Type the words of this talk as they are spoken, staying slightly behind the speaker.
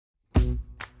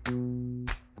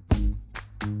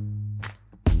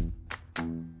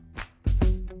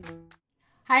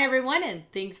Hi everyone, and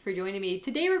thanks for joining me.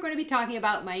 Today we're going to be talking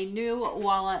about my new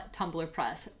Walla tumbler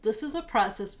press. This is a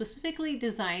press that's specifically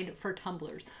designed for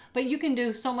tumblers, but you can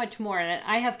do so much more in it.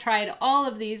 I have tried all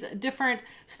of these different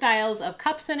styles of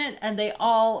cups in it, and they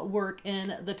all work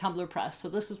in the tumbler press. So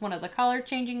this is one of the color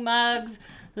changing mugs.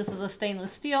 This is a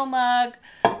stainless steel mug.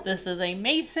 This is a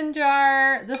mason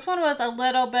jar. This one was a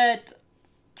little bit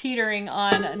teetering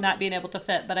on not being able to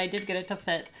fit, but I did get it to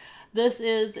fit. This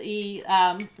is the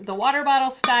water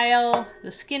bottle style,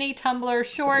 the skinny tumbler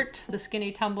short, the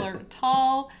skinny tumbler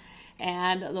tall,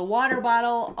 and the water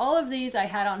bottle. All of these I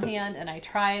had on hand and I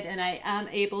tried, and I am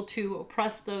able to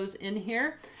press those in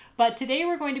here. But today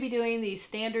we're going to be doing the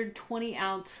standard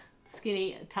 20-ounce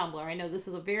skinny tumbler. I know this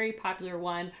is a very popular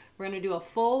one. We're going to do a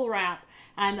full wrap,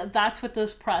 and that's what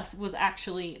this press was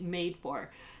actually made for.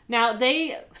 Now,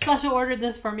 they special ordered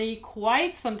this for me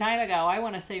quite some time ago. I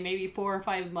want to say maybe 4 or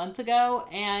 5 months ago,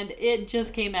 and it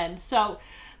just came in. So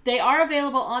they are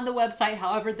available on the website.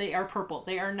 However, they are purple.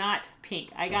 They are not pink.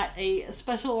 I got a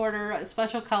special order, a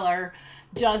special color,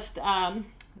 just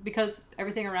because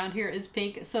everything around here is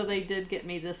pink. So they did get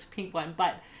me this pink one,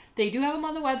 but they do have them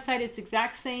on the website. It's the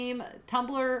exact same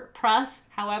tumbler press.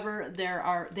 However, they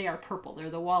are purple. They're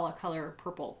the Walla color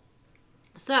purple.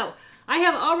 So I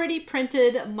have already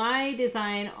printed my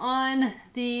design on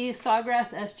the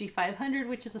Sawgrass SG500,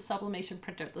 which is a sublimation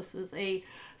printer. This is a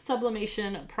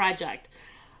sublimation project.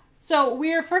 So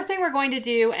first thing we're going to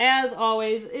do, as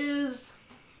always, is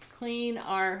clean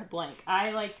our blank.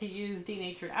 I like to use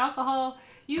denatured alcohol.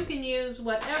 You can use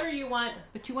whatever you want,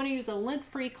 but you want to use a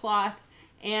lint-free cloth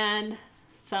and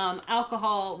some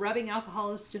alcohol. Rubbing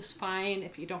alcohol is just fine.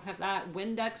 If you don't have that,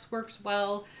 Windex works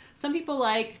well. Some people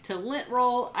like to lint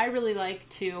roll. I really like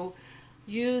to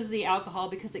use the alcohol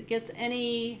because it gets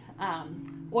any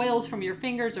oils from your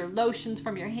fingers or lotions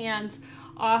from your hands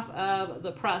off of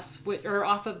the press, or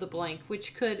off of the blank,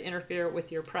 which could interfere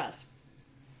with your press.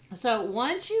 So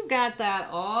once you've got that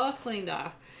all cleaned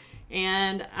off,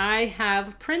 and I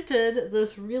have printed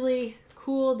this really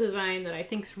cool design that I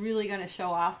think is really going to show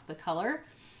off the color.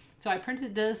 So I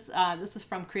printed this. This is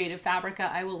from Creative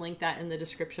Fabrica. I will link that in the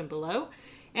description below.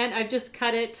 And I've just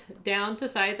cut it down to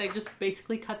size. I just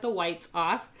basically cut the whites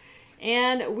off.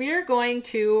 And we're going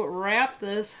to wrap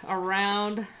this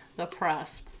around the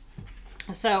press.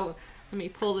 So let me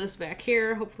pull this back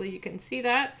here. Hopefully you can see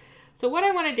that. So what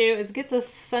I want to do is get this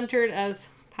centered as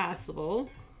possible.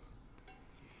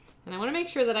 And I want to make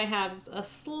sure that I have a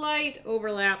slight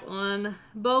overlap on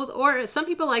both, or some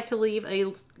people like to leave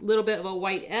a little bit of a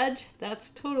white edge.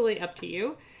 That's totally up to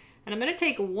you. And I'm going to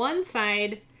take one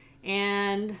side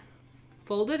and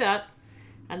fold it up,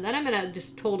 and then I'm going to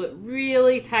just hold it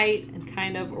really tight and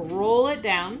kind of roll it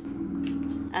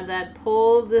down, and then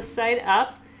pull this side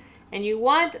up. And you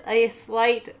want a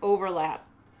slight overlap.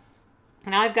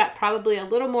 Now I've got probably a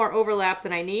little more overlap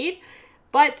than I need,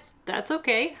 but that's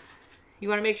okay. You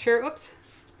want to make sure,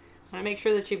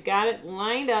 that you've got it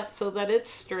lined up so that it's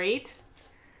straight,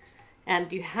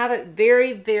 and you have it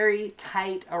very, very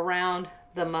tight around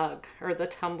the mug or the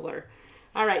tumbler.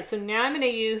 All right, so now I'm going to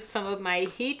use some of my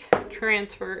heat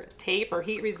transfer tape or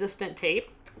heat resistant tape.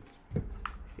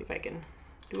 See if I can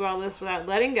do all this without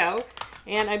letting go.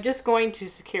 And I'm just going to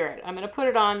secure it. I'm going to put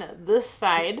it on this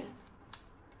side,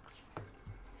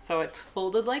 so it's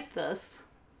folded like this.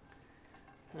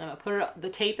 And I'm going to put it, the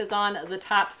tape is on the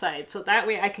top side, so that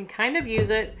way I can kind of use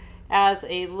it as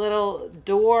a little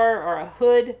door or a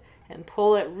hood and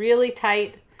pull it really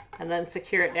tight and then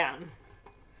secure it down.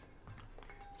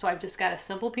 So I've just got a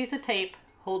simple piece of tape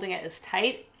holding it as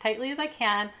tightly as I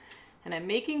can, and I'm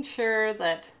making sure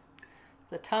that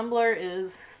the tumbler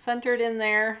is centered in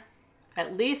there.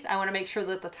 At least I want to make sure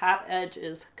that the top edge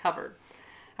is covered.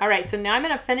 All right, so now I'm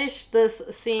going to finish this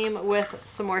seam with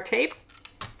some more tape.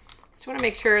 Just want to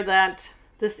make sure that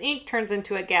this ink turns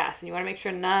into a gas, and you want to make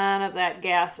sure none of that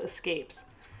gas escapes.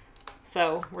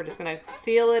 So we're just going to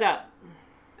seal it up,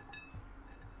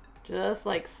 just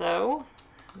like so.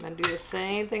 I'm going to do the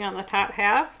same thing on the top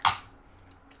half,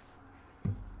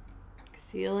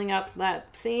 sealing up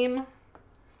that seam.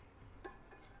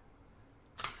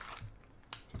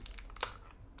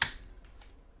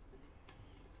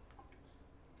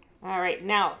 All right,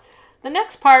 now the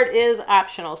next part is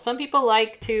optional. Some people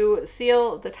like to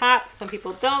seal the top, some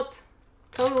people don't.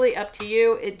 Totally up to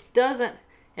you. It doesn't,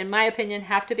 in my opinion,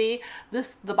 have to be.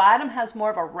 The bottom has more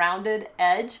of a rounded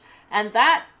edge, and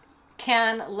that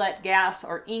can let gas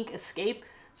or ink escape.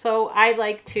 So I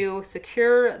like to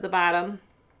secure the bottom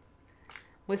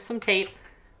with some tape,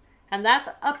 and that's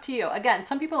up to you. Again,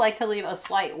 some people like to leave a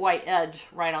slight white edge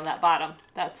right on that bottom.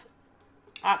 That's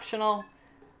optional.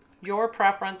 your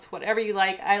preference, whatever you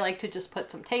like. I like to just put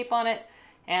some tape on it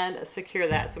and secure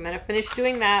that. So I'm going to finish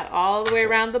doing that all the way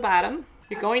around the bottom.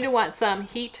 You're going to want some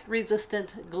heat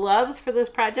resistant gloves for this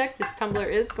project. This tumbler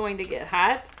is going to get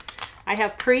hot. I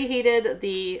have preheated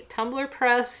the tumbler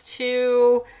press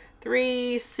to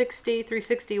 360,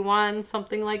 361,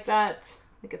 something like that.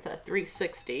 I think it's at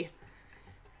 360.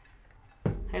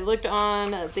 I looked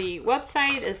on the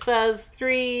website. It says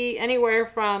anywhere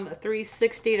from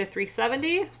 360 to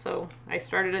 370. So I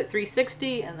started at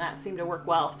 360 and that seemed to work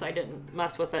well, so I didn't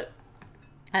mess with it.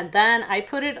 And then I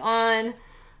put it on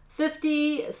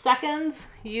 50 seconds.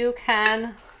 You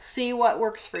can see what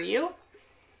works for you.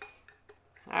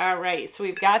 All right, so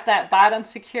we've got that bottom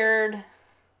secured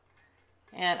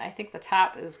and I think the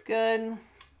top is good.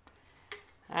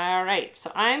 All right,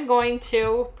 so I'm going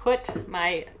to put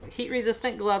my heat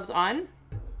resistant gloves on.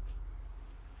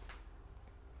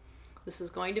 This is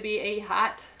going to be a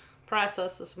hot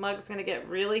process. This mug is going to get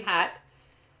really hot.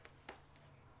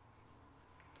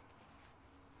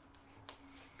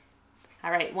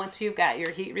 All right, once you've got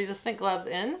your heat resistant gloves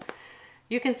in,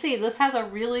 you can see this has a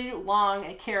really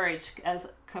long carriage as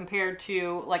compared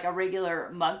to like a regular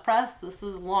mug press. This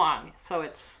is long, so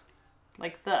it's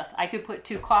like this. I could put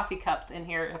 2 coffee cups in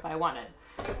here if I wanted.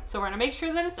 So we're gonna make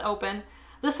sure that it's open.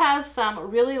 This has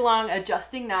some really long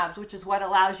adjusting knobs, which is what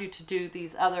allows you to do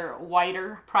these other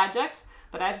wider projects.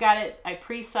 But I've got it, I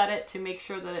preset it to make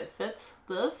sure that it fits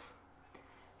this.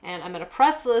 And I'm gonna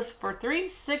press this for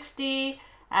 360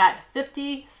 at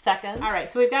 50 seconds. All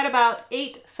right, so we've got about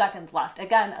 8 seconds left.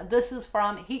 Again, this is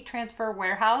from Heat Transfer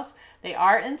Warehouse. They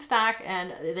are in stock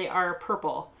and they are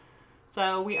purple.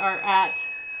 So we are at,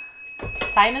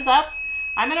 time is up.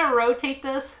 I'm gonna rotate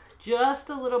this just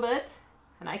a little bit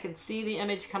and I can see the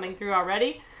image coming through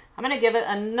already. I'm gonna give it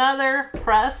another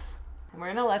press and we're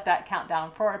gonna let that count down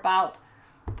for about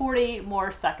 40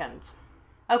 more seconds.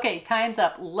 Okay, time's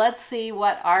up. Let's see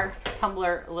what our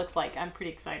tumbler looks like. I'm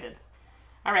pretty excited.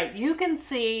 All right, you can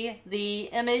see the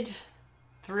image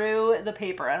through the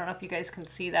paper. I don't know if you guys can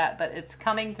see that, but it's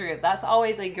coming through. That's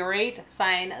always a great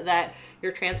sign that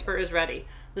your transfer is ready.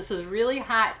 This is really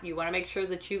hot. You want to make sure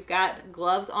that you've got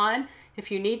gloves on.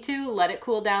 If you need to, let it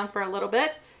cool down for a little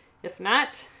bit. If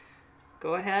not,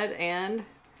 go ahead and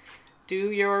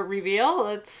do your reveal.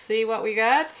 Let's see what we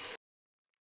got.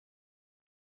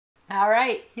 All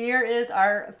right, here is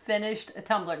our finished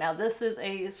tumbler. Now this is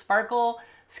a sparkle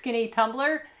skinny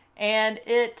tumbler and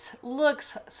it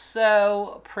looks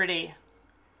so pretty.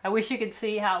 I wish you could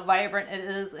see how vibrant it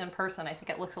is in person. I think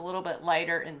it looks a little bit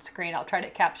lighter in screen. I'll try to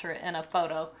capture it in a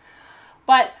photo.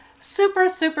 But super,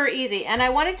 super easy. And I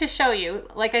wanted to show you,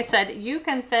 like I said, you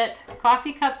can fit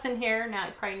coffee cups in here. Now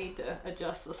I probably need to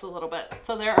adjust this a little bit.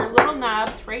 So there are little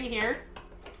knobs right here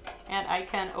and I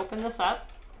can open this up.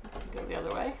 Go the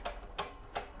other way.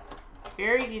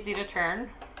 Very easy to turn.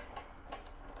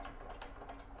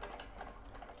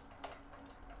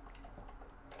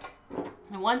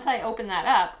 And once I open that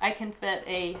up, I can fit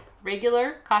a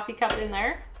regular coffee cup in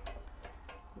there.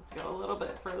 Let's go a little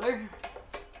bit further.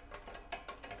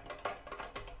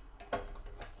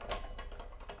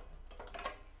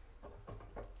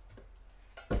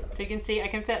 So you can see I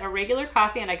can fit a regular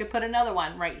coffee and I could put another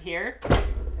one right here.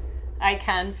 I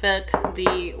can fit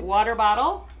the water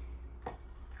bottle.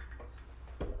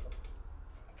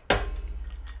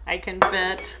 I can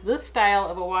fit this style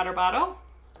of a water bottle.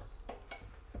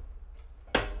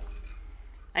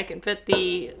 I can fit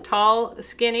the tall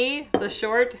skinny, the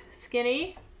short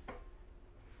skinny.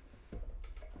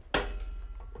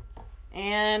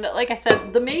 And like I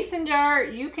said, the mason jar,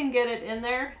 you can get it in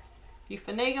there. If you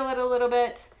finagle it a little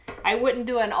bit, I wouldn't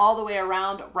do an all the way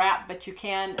around wrap, but you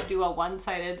can do a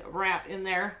one-sided wrap in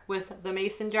there with the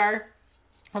mason jar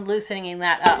and loosening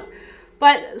that up.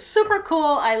 But super cool.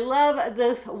 I love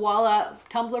this Walla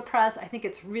tumbler press. I think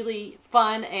it's really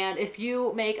fun. And if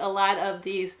you make a lot of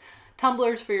these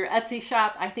tumblers for your Etsy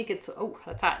shop, I think it's, oh,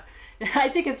 that's hot. I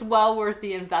think it's well worth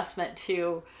the investment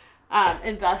to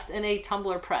invest in a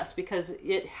tumbler press because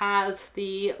it has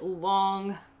the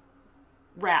long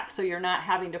wrap, so you're not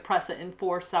having to press it in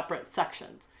 4 separate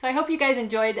sections. So I hope you guys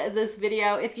enjoyed this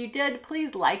video. If you did,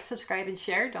 please like, subscribe, and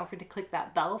share. Don't forget to click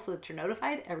that bell so that you're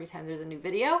notified every time there's a new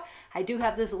video. I do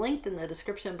have this linked in the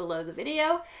description below the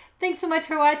video. Thanks so much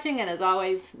for watching, and as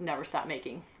always, never stop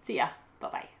making. See ya.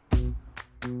 Bye-bye.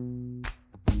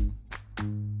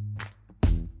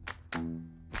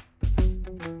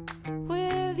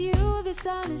 With you, the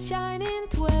sun is shining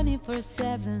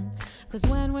 24/7. 'Cause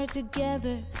when we're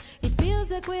together, it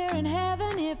feels like we're in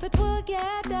heaven. If it will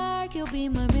get dark, you'll be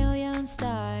my million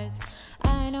stars.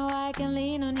 I know I can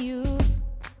lean on you.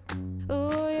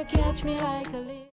 Oh, you can touch me like a leaf.